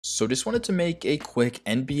So just wanted to make a quick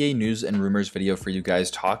NBA news and rumors video for you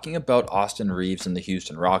guys talking about Austin Reaves and the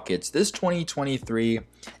Houston Rockets this 2023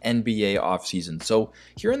 NBA offseason. So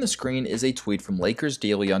here on the screen is a tweet from Lakers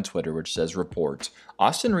Daily on Twitter which says, report,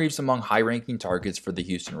 Austin Reaves among high-ranking targets for the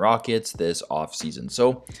Houston Rockets this offseason.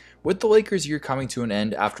 So with the Lakers' year coming to an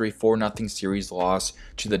end after a 4-0 series loss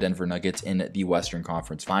to the Denver Nuggets in the Western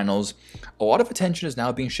Conference Finals, a lot of attention is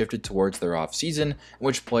now being shifted towards their offseason, in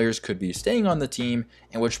which players could be staying on the team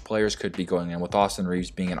and which players could be going in. With Austin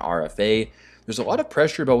Reaves being an RFA, there's a lot of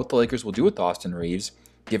pressure about what the Lakers will do with Austin Reaves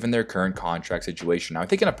given their current contract situation. Now, I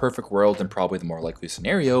think in a perfect world, and probably the more likely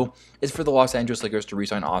scenario, is for the Los Angeles Lakers to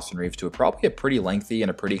re-sign Austin Reaves to probably a pretty lengthy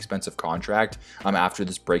and a pretty expensive contract after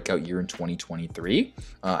this breakout year in 2023.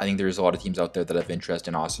 I think there's a lot of teams out there that have interest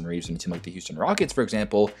in Austin Reaves, and a team like the Houston Rockets, for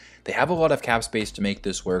example, they have a lot of cap space to make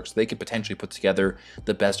this work, so they could potentially put together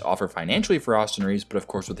the best offer financially for Austin Reaves, but of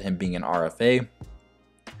course with him being an RFA,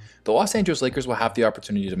 the Los Angeles Lakers will have the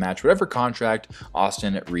opportunity to match whatever contract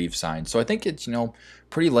Austin Reaves signs. So I think it's,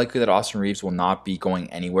 pretty likely that Austin Reaves will not be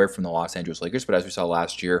going anywhere from the Los Angeles Lakers. But as we saw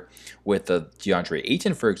last year with DeAndre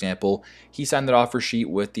Ayton, for example, he signed that offer sheet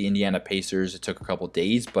with the Indiana Pacers. It took a couple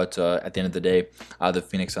days, but at the end of the day, the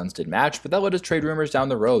Phoenix Suns did match. But that led to trade rumors down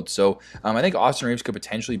the road. So I think Austin Reaves could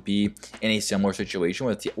potentially be in a similar situation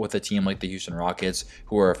with a team like the Houston Rockets,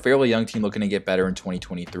 who are a fairly young team looking to get better in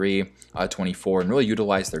 2023, 24, and really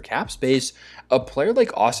utilize their cap space. A player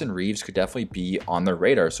like Austin Reaves could definitely be on their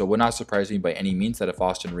radar. So it would not surprise me by any means that if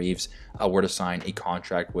Austin Reaves were to sign a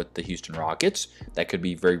contract with the Houston Rockets, that could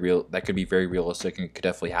be very real. That could be very realistic, and it could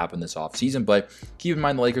definitely happen this offseason. But keep in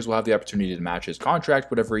mind, the Lakers will have the opportunity to match his contract,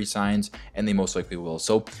 whatever he signs, and they most likely will.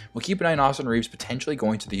 So we'll keep an eye on Austin Reaves potentially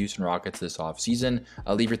going to the Houston Rockets this offseason.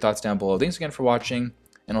 Leave your thoughts down below. Thanks again for watching,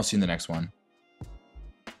 and I'll see you in the next one.